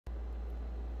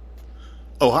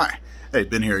Oh, hi. Hey,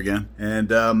 Ben here again.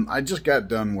 And I just got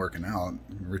done working out,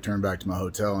 returned back to my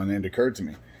hotel, and it occurred to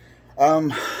me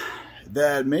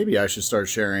that maybe I should start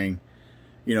sharing,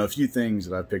 a few things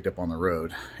that I've picked up on the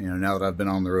road. Now that I've been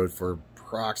on the road for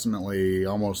approximately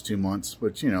almost 2 months,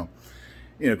 which,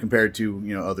 compared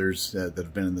to, others that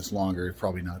have been in this longer,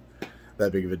 probably not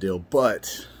that big of a deal.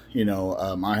 But,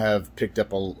 I have picked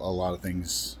up a lot of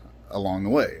things along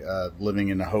the way. Living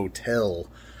in a hotel,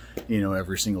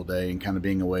 every single day, and kind of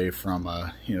being away from,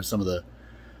 some of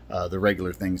the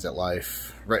regular things that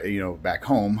life, back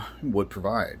home would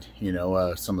provide,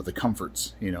 some of the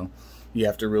comforts, you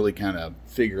have to really kind of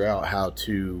figure out how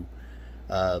to,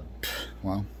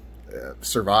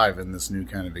 survive in this new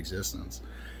kind of existence.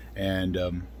 And,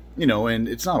 and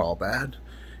it's not all bad.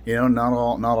 Not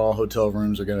all hotel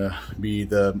rooms are going to be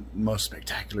the most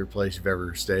spectacular place you've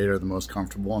ever stayed or the most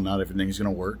comfortable, and not everything's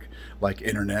going to work, like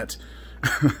internet,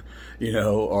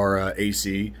 or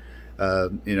AC,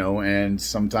 and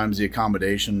sometimes the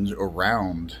accommodations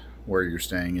around where you're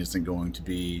staying isn't going to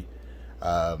be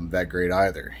that great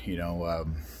either.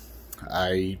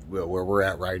 Where we're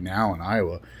at right now in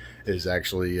Iowa is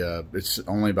actually, it's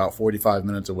only about 45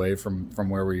 minutes away from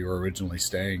where we were originally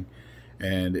staying.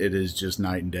 And it is just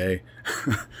night and day.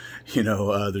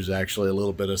 There's actually a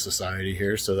little bit of society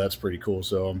here, so that's pretty cool.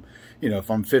 So,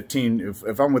 if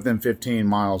I'm within 15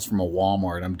 miles from a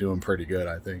Walmart, I'm doing pretty good,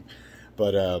 I think.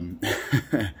 But,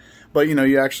 but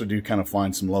you actually do kind of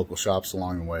find some local shops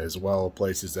along the way as well,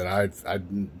 places that I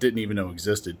didn't even know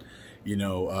existed.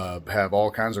 Have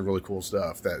all kinds of really cool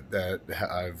stuff that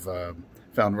I've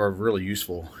found really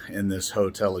useful in this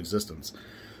hotel existence.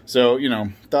 So,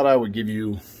 thought I would give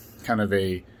you kind of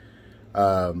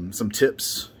some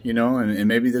tips, and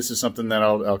maybe this is something that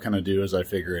I'll kind of do as I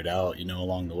figure it out,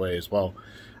 along the way as well.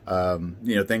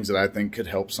 Things that I think could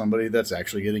help somebody that's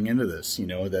actually getting into this,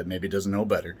 that maybe doesn't know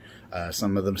better.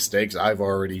 Some of the mistakes I've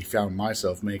already found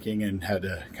myself making and had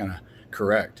to kind of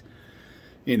correct.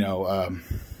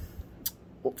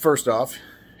 First off,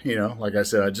 like I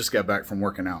said, I just got back from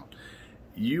working out.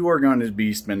 You are going to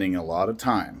be spending a lot of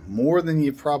time, more than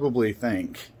you probably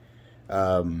think,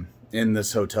 in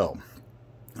this hotel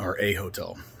or a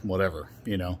hotel, whatever,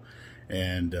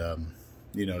 and,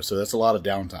 so that's a lot of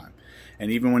downtime. And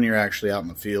even when you're actually out in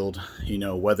the field,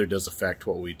 weather does affect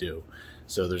what we do.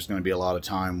 So there's going to be a lot of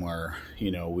time where,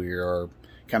 we are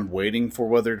kind of waiting for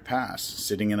weather to pass,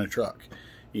 sitting in a truck.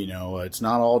 It's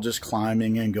not all just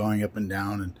climbing and going up and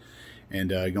down and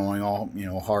going all,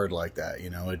 hard like that.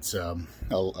 It's, a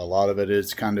lot of it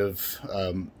is kind of,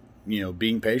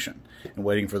 being patient and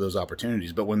waiting for those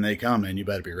opportunities. But when they come, and you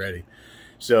better be ready.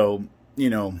 So,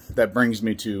 that brings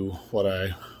me to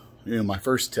what my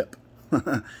first tip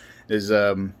is,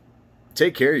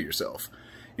 take care of yourself.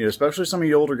 Especially some of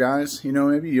you older guys,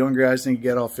 maybe younger guys think you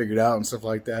get all figured out and stuff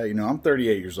like that. I'm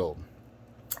 38 years old,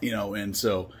 and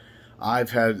so I've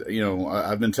had,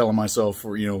 I've been telling myself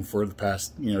for the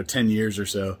past, 10 years or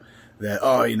so that,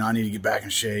 I need to get back in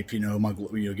shape,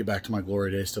 get back to my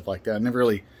glory days, stuff like that. I never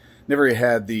really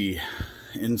had the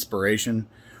inspiration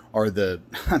or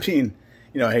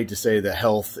I hate to say that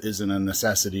health isn't a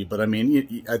necessity, but I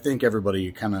think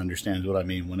everybody kind of understands what I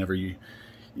mean whenever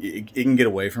it can get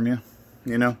away from you,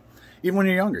 even when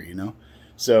you're younger,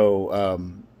 So,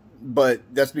 but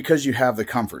that's because you have the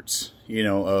comforts,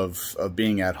 of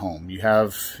being at home. You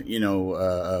have,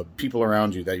 people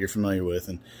around you that you're familiar with,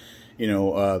 and,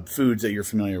 foods that you're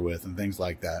familiar with and things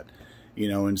like that,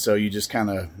 and so you just kind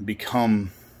of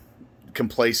become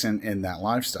complacent in that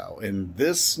lifestyle. And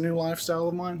this new lifestyle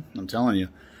of mine, I'm telling you,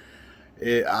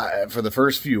 for the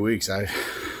first few weeks, I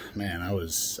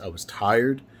was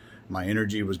tired. My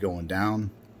energy was going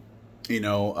down.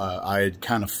 I had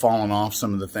kind of fallen off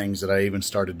some of the things that I even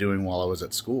started doing while I was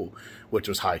at school, which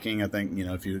was hiking. I think,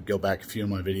 if you go back a few of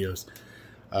my videos,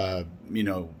 I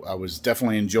was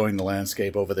definitely enjoying the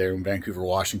landscape over there in Vancouver,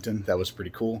 Washington. That was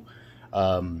pretty cool.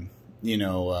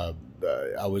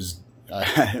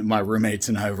 My roommates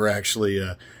and I were actually,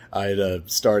 I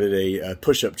had started a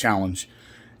push-up challenge,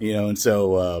 and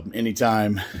so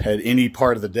anytime at any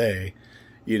part of the day,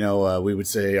 we would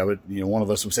say, one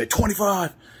of us would say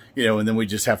 25, and then we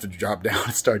just have to drop down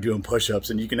and start doing push-ups.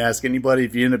 And you can ask anybody,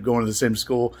 if you end up going to the same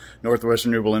school,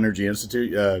 Northwestern Renewable Energy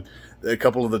Institute, a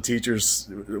couple of the teachers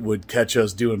would catch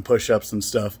us doing push-ups and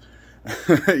stuff,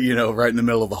 right in the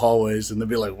middle of the hallways, and they'd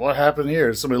be like, what happened here?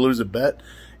 Did somebody lose a bet?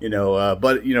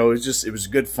 But, it was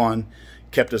good fun,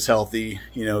 kept us healthy,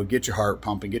 get your heart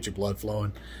pumping, get your blood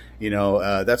flowing,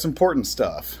 that's important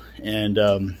stuff. And,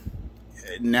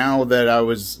 now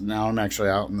I'm actually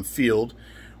out in the field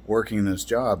working this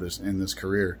job, in this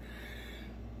career.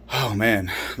 Oh Oh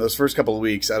man, those first couple of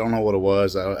weeks, I don't know what it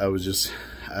was. I was just,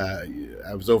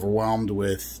 I was overwhelmed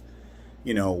with,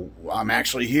 you know, I'm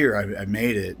actually here. I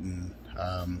made it, and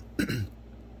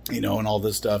you know, and all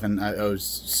this stuff. And I was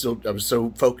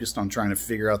so focused on trying to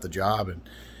figure out the job, and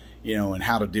you know, and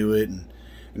how to do it, and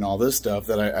all this stuff,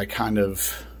 that I kind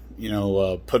of, you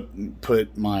know,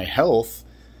 put my health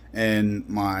and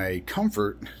my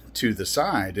comfort to the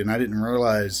side, and I didn't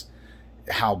realize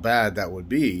how bad that would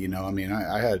be. You know, I mean,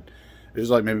 it was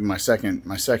like maybe my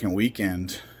second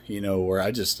weekend, you know, where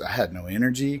I had no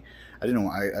energy. I didn't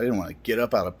want to get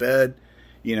up out of bed,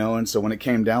 you know. And so when it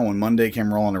came down, when Monday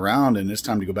came rolling around and it's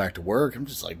time to go back to work, I'm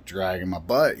just like dragging my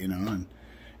butt, you know.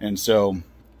 And so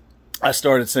I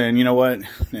started saying, you know what,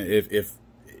 if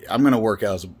I'm going to work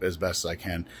out as best as I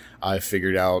can. I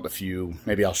figured out a few,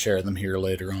 maybe I'll share them here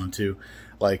later on too,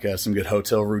 like some good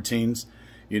hotel routines,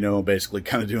 you know, basically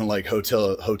kind of doing like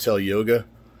hotel yoga.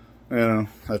 You know,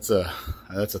 that's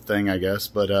a thing, I guess.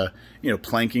 But, you know,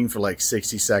 planking for like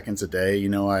 60 seconds a day, you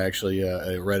know, I actually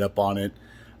I read up on it.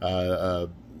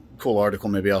 Cool article,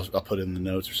 maybe I'll put it in the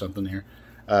notes or something here,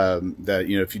 that,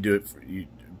 you know, if you do it, you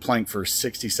plank for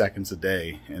 60 seconds a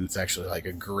day, and it's actually like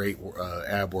a great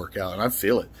ab workout, and I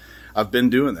feel it. I've been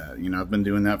doing that, you know, I've been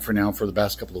doing that for the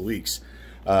past couple of weeks.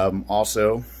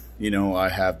 Also, you know, I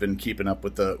have been keeping up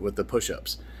with the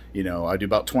push-ups. You know, I do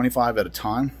about 25 at a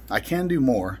time. I can do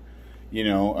more, you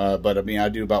know, but I mean, I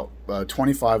do about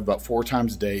 25 about 4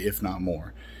 times a day, if not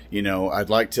more. You know, I'd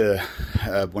like to,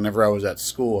 whenever I was at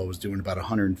school, I was doing about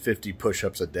 150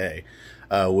 push-ups a day,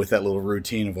 with that little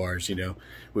routine of ours. You know,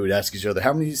 we would ask each other,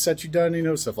 how many sets you done, you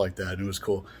know, stuff like that. And it was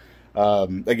cool.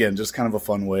 Again, just kind of a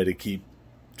fun way to keep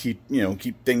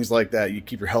things like that. You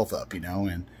keep your health up, you know,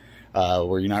 and,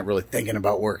 where you're not really thinking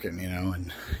about working, you know,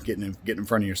 and getting in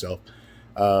front of yourself.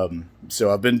 So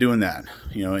I've been doing that,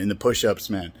 you know, in the push-ups,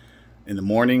 man. In the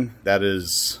morning, that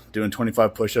is doing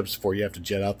 25 push-ups before you have to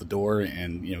jet out the door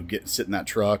and, you know, sit in that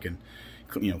truck and,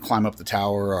 you know, climb up the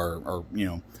tower, or, you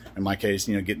know, in my case,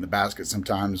 you know, get in the basket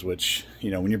sometimes, which, you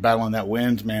know, when you're battling that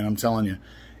wind, man, I'm telling you,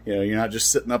 you know, you're not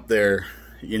just sitting up there,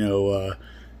 you know,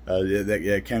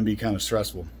 it can be kind of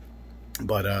stressful.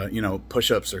 But, you know,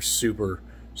 push-ups are super,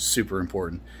 super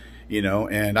important, you know,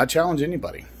 and I challenge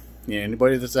anybody, you know,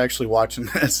 anybody that's actually watching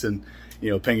this and, you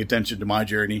know, paying attention to my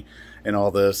journey and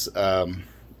all this,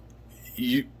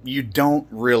 you don't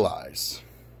realize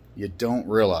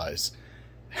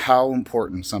how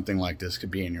important something like this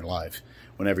could be in your life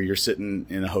whenever you're sitting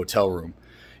in a hotel room.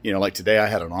 You know, like today I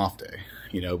had an off day.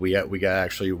 You know, we got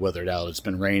actually weathered out. It's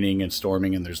been raining and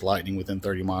storming, and there's lightning within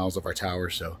 30 miles of our tower,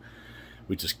 so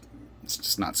it's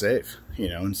just not safe, you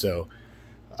know. And so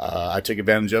I took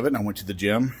advantage of it, and I went to the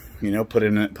gym, you know, put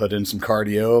in some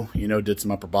cardio, you know, did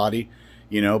some upper body,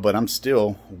 you know. But I'm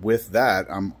still, with that,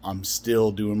 I'm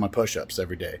still doing my push-ups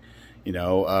every day, you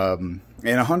know. And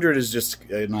 100 is just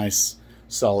a nice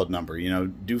solid number, you know.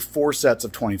 Do 4 sets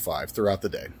of 25 throughout the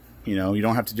day. You know, you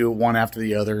don't have to do it one after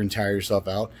the other and tire yourself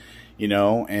out, you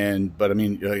know. But I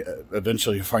mean,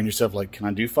 eventually you find yourself like, can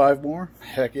I do 5 more?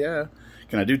 Heck yeah.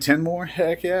 Can I do 10 more?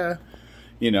 Heck yeah.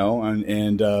 You know,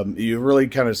 and you really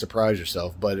kind of surprise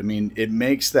yourself. But I mean, it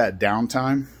makes that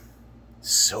downtime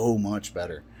so much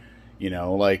better. You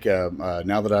know, like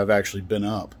now that I've actually been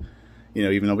up, you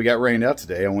know, even though we got rained out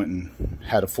today, I went and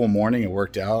had a full morning and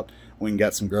worked out. Went and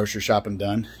got some grocery shopping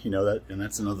done. You know,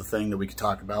 that's another thing that we could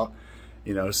talk about.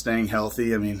 You know, staying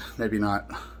healthy. I mean, maybe not,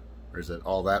 or is it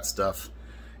all that stuff?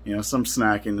 You know, some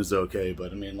snacking is okay,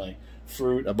 but I mean, like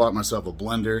fruit. I bought myself a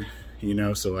blender, you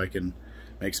know, so I can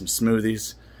make some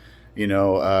smoothies. You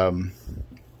know,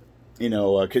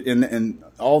 and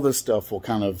all this stuff will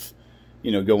kind of,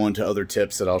 you know, go into other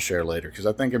tips that I'll share later, because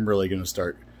I think I'm really going to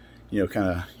start, you know, kind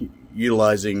of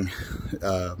utilizing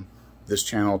this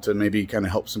channel to maybe kind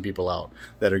of help some people out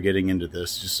that are getting into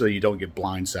this, just so you don't get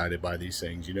blindsided by these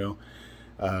things, you know.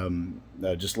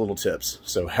 Just little tips.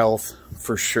 So health,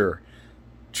 for sure.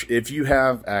 If you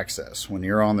have access when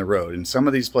you're on the road, and some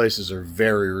of these places are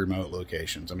very remote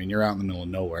locations. I mean, you're out in the middle of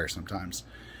nowhere sometimes,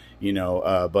 you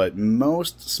know, but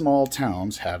most small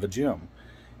towns have a gym.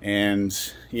 And,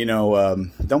 you know,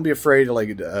 don't be afraid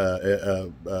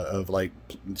of like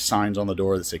signs on the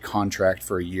door that say contract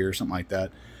for a year or something like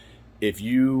that. If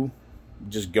you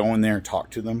just go in there and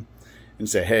talk to them and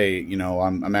say, hey, you know,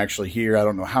 I'm actually here. I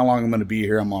don't know how long I'm going to be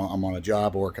here. I'm on a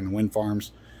job working the wind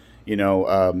farms. You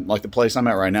know, like the place I'm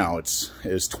at right now, is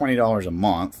 $20 a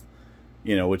month,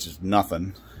 you know, which is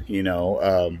nothing, you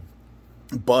know.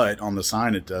 But on the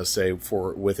sign it does say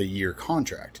with a year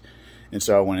contract. And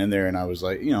so I went in there and I was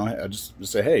like, you know, I just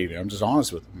say, hey, I'm just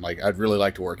honest with them. Like, I'd really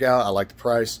like to work out. I like the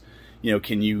price. you know,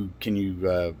 can you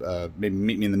maybe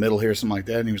meet me in the middle here, something like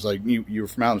that. And he was like, you were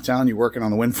from out of town, you're working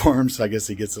on the wind farms. I guess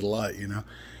he gets it a lot, you know.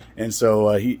 And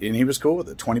so he was cool with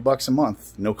it. $20 a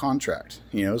month, no contract,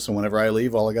 you know. So whenever I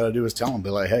leave, all I got to do is tell him, be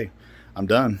like, hey, I'm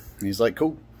done. And he's like,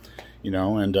 cool, you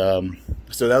know. And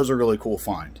so that was a really cool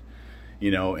find,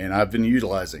 you know. And I've been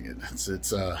utilizing it.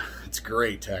 It's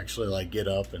great to actually like get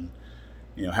up and,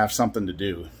 you know, have something to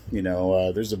do. You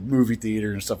know, there's a movie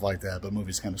theater and stuff like that, but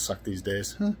movies kind of suck these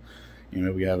days. You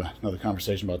know, we have another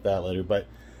conversation about that later. But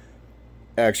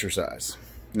exercise.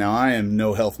 Now, I am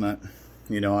no health nut.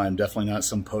 You know, I'm definitely not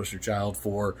some poster child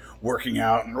for working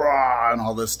out and raw and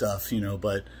all this stuff, you know,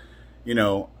 but, you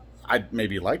know, I'd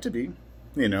maybe like to be,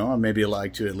 you know, I maybe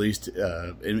like to at least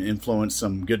influence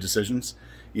some good decisions,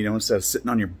 you know, instead of sitting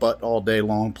on your butt all day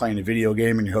long playing a video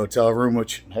game in your hotel room,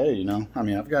 which, hey, you know, I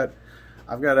mean, I've got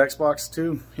Xbox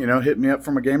too, you know, hit me up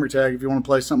from a gamer tag if you want to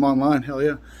play something online, hell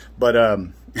yeah. But,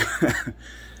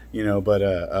 you know, but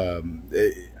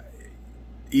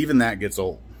even that gets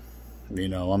old. You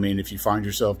know, I mean, if you find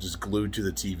yourself just glued to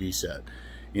the TV set,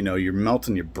 you know, you're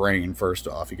melting your brain. First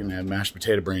off, you can have mashed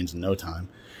potato brains in no time.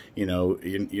 You know,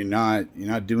 you're not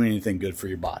doing anything good for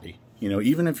your body. You know,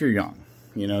 even if you're young,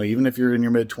 you know, even if you're in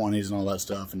your mid-20s and all that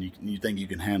stuff, and you think you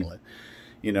can handle it,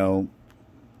 you know,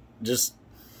 just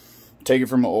take it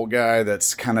from an old guy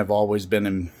that's kind of always been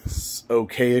in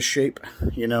okay-ish shape.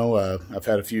 You know, I've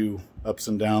had a few ups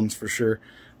and downs for sure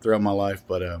throughout my life,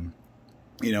 but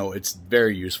you know, it's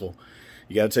very useful.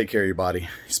 You got to take care of your body,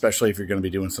 especially if you're going to be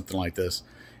doing something like this.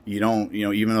 You don't, you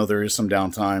know, even though there is some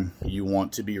downtime, you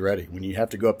want to be ready. When you have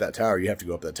to go up that tower, you have to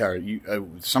go up that tower.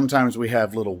 Sometimes we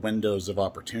have little windows of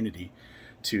opportunity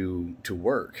to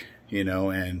work, you know,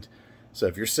 and so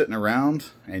if you're sitting around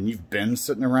and you've been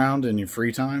sitting around in your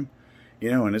free time, you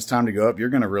know, and it's time to go up, you're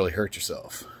going to really hurt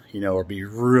yourself, you know, or be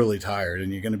really tired,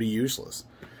 and you're going to be useless,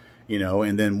 you know.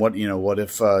 And then what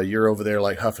if you're over there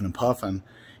like huffing and puffing,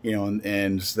 you know,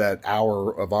 and that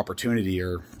hour of opportunity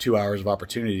or 2 hours of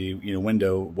opportunity, you know,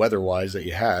 window weather-wise that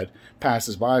you had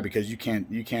passes by because you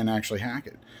can't actually hack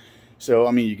it. So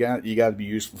I mean, you got to be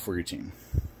useful for your team.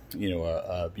 You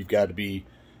know, you've got to be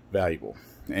valuable,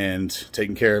 and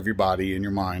taking care of your body and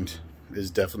your mind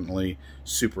is definitely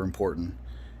super important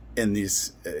in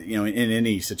these, you know, in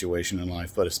any situation in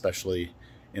life, but especially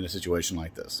in a situation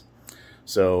like this.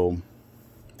 So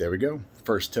there we go.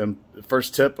 First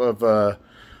tip of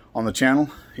on the channel,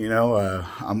 you know,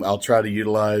 I'll try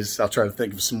to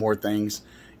think of some more things,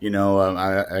 you know.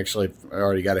 I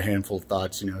already got a handful of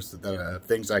thoughts, you know, so that,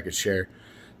 things I could share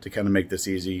to kind of make this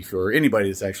easy for anybody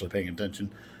that's actually paying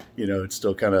attention. You know, it's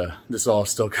still kind of, this all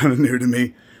still kind of new to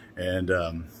me, and,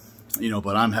 you know,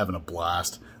 but I'm having a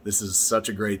blast. This is such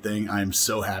a great thing. I'm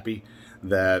so happy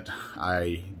that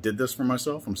I did this for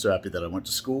myself. I'm so happy that I went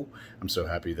to school. I'm so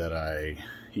happy that I,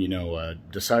 you know,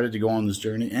 decided to go on this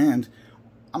journey, and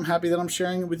I'm happy that I'm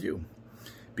sharing it with you,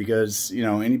 because, you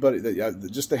know, anybody that,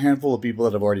 just a handful of people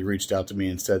that have already reached out to me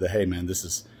and said that, hey man, this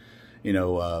is, you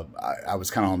know, I was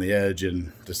kind of on the edge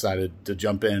and decided to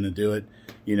jump in and do it.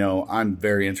 You know, I'm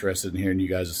very interested in hearing you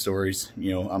guys' stories.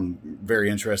 You know, I'm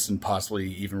very interested in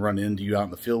possibly even running into you out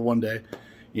in the field one day.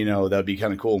 You know, that'd be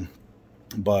kind of cool.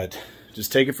 But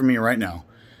just take it from me right now.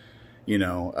 You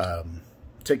know,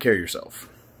 take care of yourself.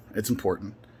 It's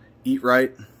important. Eat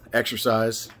right,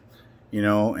 exercise, you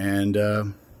know, and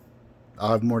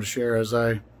I'll have more to share as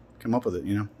I come up with it,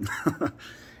 you know.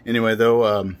 Anyway,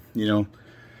 though, you know,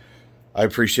 I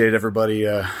appreciate everybody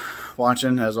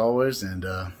watching as always, and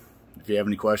if you have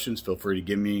any questions, feel free to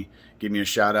give me a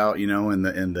shout out, you know, in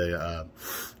the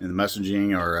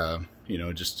messaging, or you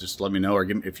know, just let me know, or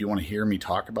if you want to hear me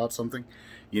talk about something,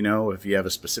 you know, if you have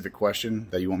a specific question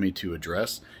that you want me to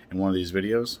address in one of these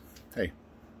videos, hey,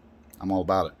 I'm all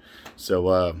about it.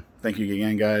 So thank you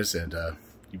again, guys, and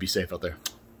you be safe out there.